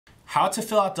How to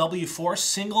fill out W-4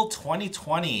 single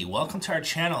 2020. Welcome to our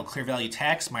channel, Clear Value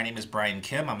Tax. My name is Brian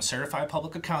Kim. I'm a certified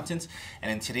public accountant, and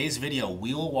in today's video,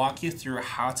 we will walk you through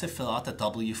how to fill out the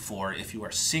W-4 if you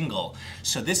are single.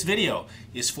 So this video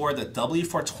is for the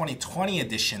W-4 2020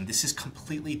 edition. This is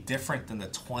completely different than the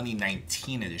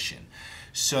 2019 edition.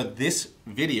 So this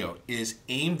video is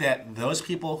aimed at those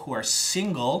people who are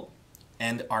single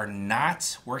and are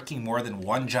not working more than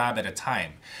one job at a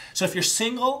time. So if you're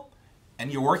single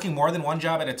and you're working more than one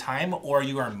job at a time, or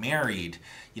you are married,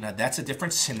 that's a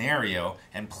different scenario.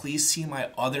 And please see my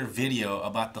other video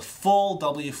about the full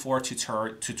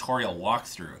W-4 tutorial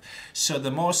walkthrough. So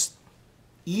the most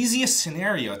easiest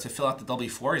scenario to fill out the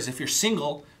W-4 is if you're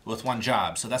single with one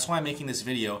job. So that's why I'm making this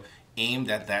video aimed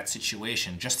at that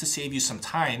situation, just to save you some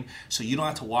time so you don't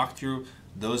have to walk through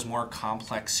those more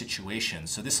complex situations.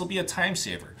 So this will be a time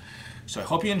saver. So I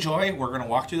hope you enjoy. We're going to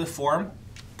walk through the form.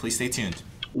 Please stay tuned.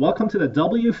 Welcome to the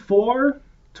W-4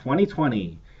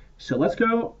 2020. So let's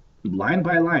go line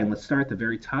by line. Let's start at the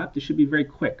very top. This should be very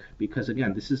quick because,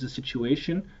 again, this is a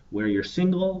situation where you're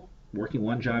single, working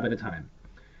one job at a time.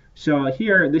 So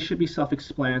here, this should be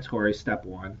self-explanatory. Step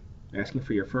one, asking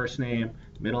for your first name,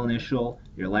 middle initial,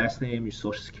 your last name, your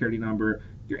social security number,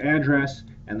 your address,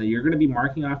 and then you're going to be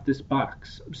marking off this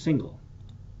box, single.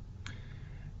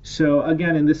 So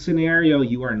again, in this scenario,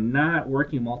 you are not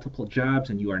working multiple jobs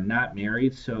and you are not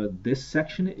married, so this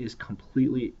section is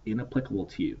completely inapplicable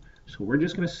to you. So we're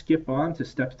just going to skip on to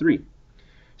step three.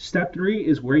 Step three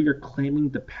is where you're claiming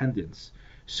dependents.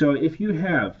 So if you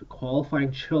have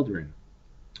qualifying children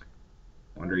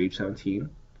under age 17,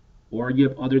 or you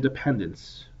have other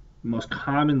dependents, most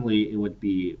commonly it would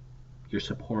be you're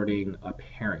supporting a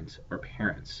parent or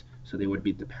parents, so they would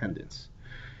be dependents.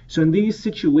 So in these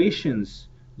situations,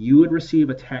 you would receive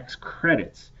a tax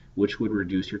credit, which would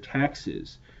reduce your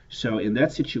taxes. So in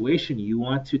that situation, you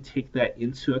want to take that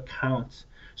into account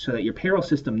so that your payroll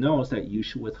system knows that you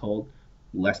should withhold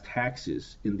less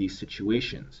taxes in these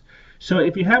situations. So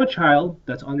if you have a child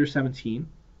that's under 17,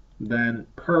 then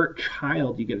per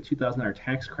child you get a $2,000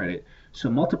 tax credit. So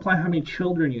multiply how many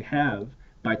children you have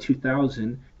by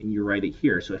 2,000 and you write it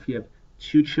here. So if you have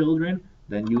 2 children,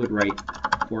 then you would write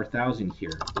 4,000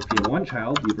 here. If you have 1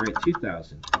 child, you'd write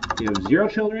 2,000. If you have 0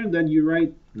 children, then you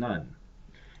write none.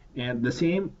 And the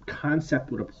same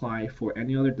concept would apply for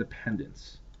any other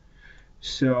dependents.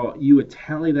 So you would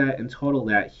tally that and total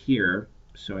that here.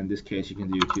 So in this case, you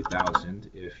can do 2,000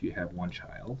 if you have 1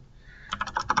 child.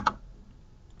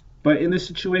 But in this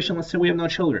situation, let's say we have no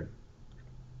children.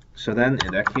 So then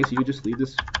in that case, you would just leave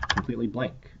this completely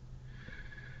blank.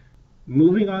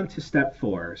 Moving on to step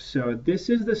 4. So this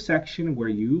is the section where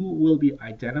you will be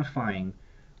identifying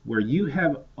where you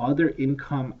have other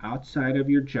income outside of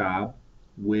your job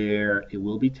where it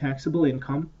will be taxable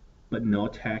income, but no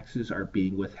taxes are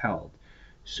being withheld.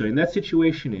 So in that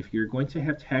situation, if you're going to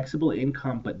have taxable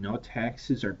income, but no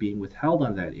taxes are being withheld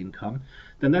on that income,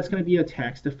 then that's going to be a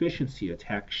tax deficiency, a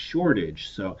tax shortage.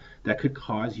 So that could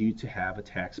cause you to have a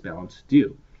tax balance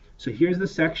due. So here's the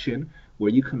section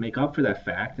where you can make up for that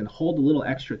fact and hold a little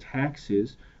extra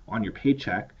taxes on your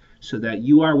paycheck so that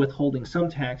you are withholding some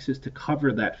taxes to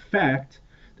cover that fact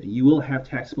that you will have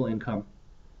taxable income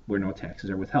where no taxes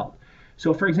are withheld.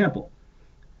 So for example,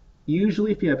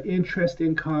 usually if you have interest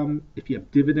income, if you have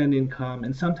dividend income,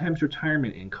 and sometimes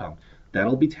retirement income,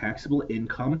 that'll be taxable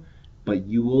income, but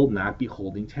you will not be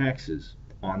holding taxes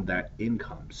on that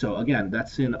income. So again,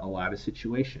 that's in a lot of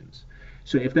situations.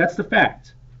 So if that's the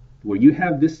fact, where you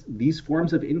have these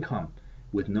forms of income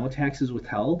with no taxes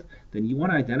withheld, then you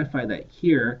want to identify that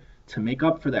here to make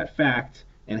up for that fact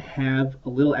and have a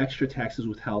little extra taxes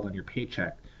withheld on your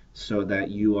paycheck so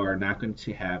that you are not going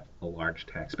to have a large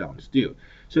tax balance due.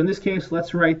 So in this case,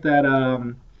 let's write that,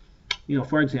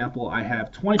 for example, I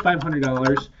have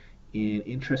 $2,500 in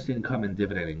interest income and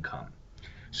dividend income.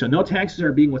 So no taxes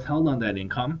are being withheld on that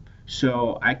income,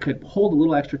 so I could hold a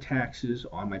little extra taxes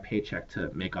on my paycheck to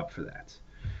make up for that.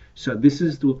 So this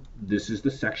is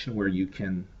the section where you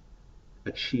can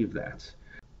achieve that.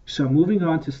 So moving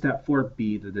on to step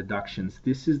 4B, the deductions.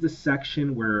 This is the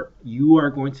section where you are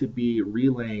going to be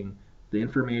relaying the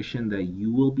information that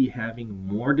you will be having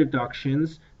more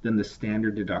deductions than the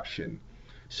standard deduction.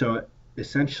 So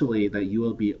essentially that you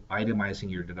will be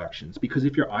itemizing your deductions, because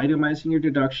if you're itemizing your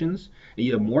deductions and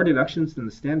you have more deductions than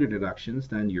the standard deductions,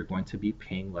 then you're going to be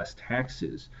paying less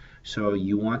taxes. So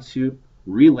you want to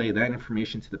relay that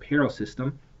information to the payroll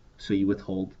system so you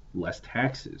withhold less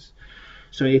taxes.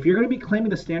 So if you're going to be claiming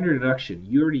the standard deduction,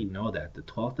 you already know that, the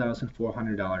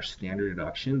 $12,400 standard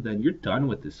deduction, then you're done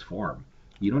with this form.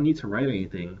 You don't need to write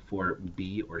anything for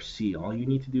B or C. All you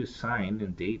need to do is sign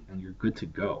and date and you're good to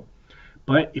go.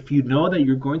 But if you know that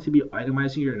you're going to be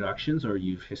itemizing your deductions, or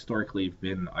you've historically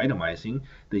been itemizing,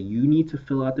 then you need to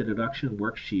fill out the deduction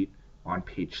worksheet on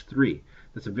page 3.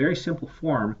 That's a very simple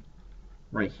form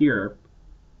right here.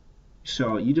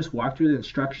 So you just walk through the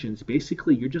instructions.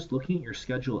 Basically, you're just looking at your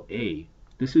Schedule A.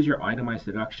 This is your itemized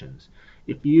deductions.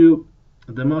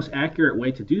 The most accurate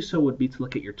way to do so would be to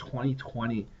look at your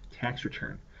 2020 tax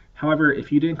return. However,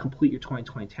 if you didn't complete your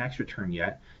 2020 tax return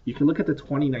yet, you can look at the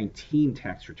 2019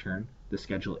 tax return, the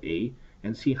Schedule A,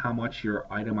 and see how much your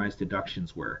itemized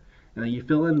deductions were. And then you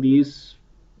fill in these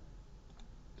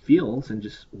fields and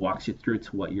just walks you through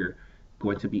to what you're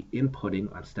going to be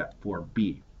inputting on step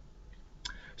 4B.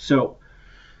 So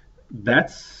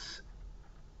that's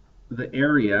the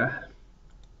area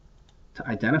to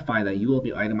identify that you will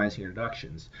be itemizing your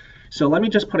deductions. So let me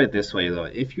just put it this way though.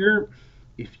 If you're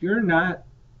not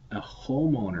a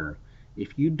homeowner,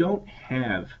 if you don't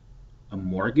have a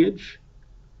mortgage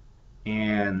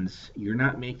and you're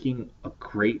not making a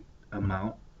great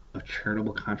amount of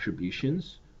charitable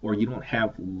contributions, or you don't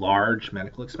have large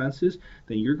medical expenses,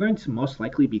 then you're going to most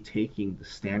likely be taking the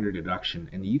standard deduction,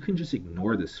 and you can just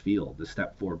ignore this field, the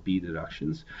step 4B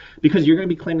deductions, because you're going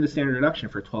to be claiming the standard deduction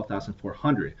for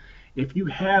 $12,400. If you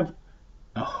have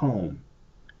a home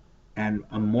and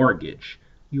a mortgage,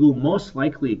 you will most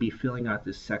likely be filling out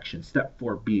this section, step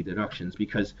 4B deductions,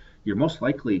 because you're most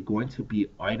likely going to be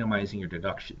itemizing your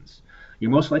deductions.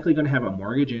 You're most likely going to have a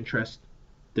mortgage interest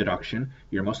deduction.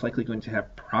 You're most likely going to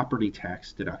have property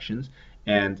tax deductions,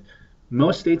 and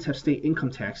most states have state income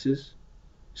taxes.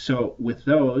 So with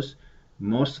those,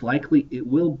 most likely it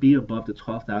will be above the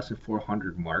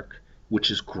 $12,400 mark,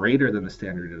 which is greater than the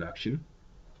standard deduction.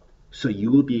 So you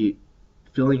will be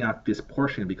filling out this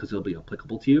portion because it'll be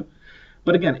applicable to you.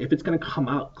 But again, if it's going to come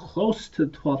out close to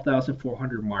the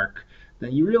 $12,400 mark,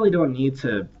 then you really don't need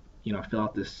to, fill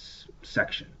out this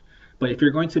section. But if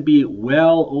you're going to be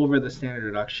well over the standard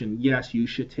deduction, yes, you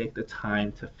should take the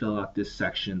time to fill out this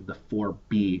section, the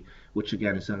 4B, which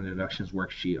again is on the deductions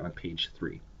worksheet on page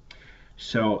 3.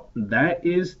 So that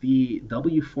is the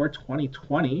W-4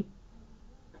 2020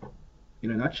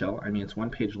 in a nutshell. I mean, it's one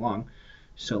page long.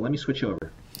 So let me switch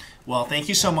over. Well, thank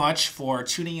you so much for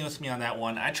tuning in with me on that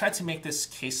one. I tried to make this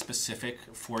case specific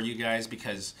for you guys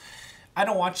because I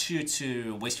don't want you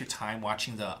to waste your time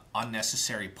watching the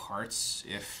unnecessary parts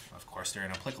if, of course, they're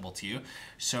inapplicable to you.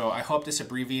 So I hope this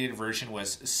abbreviated version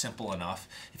was simple enough.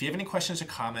 If you have any questions or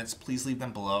comments, please leave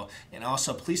them below. And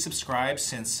also, please subscribe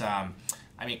since,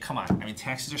 come on.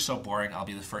 Taxes are so boring. I'll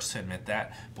be the first to admit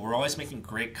that. But we're always making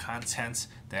great content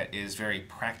that is very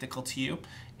practical to you.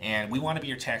 And we want to be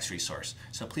your tax resource.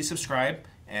 So please subscribe.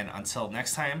 And until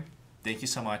next time, thank you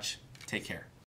so much. Take care.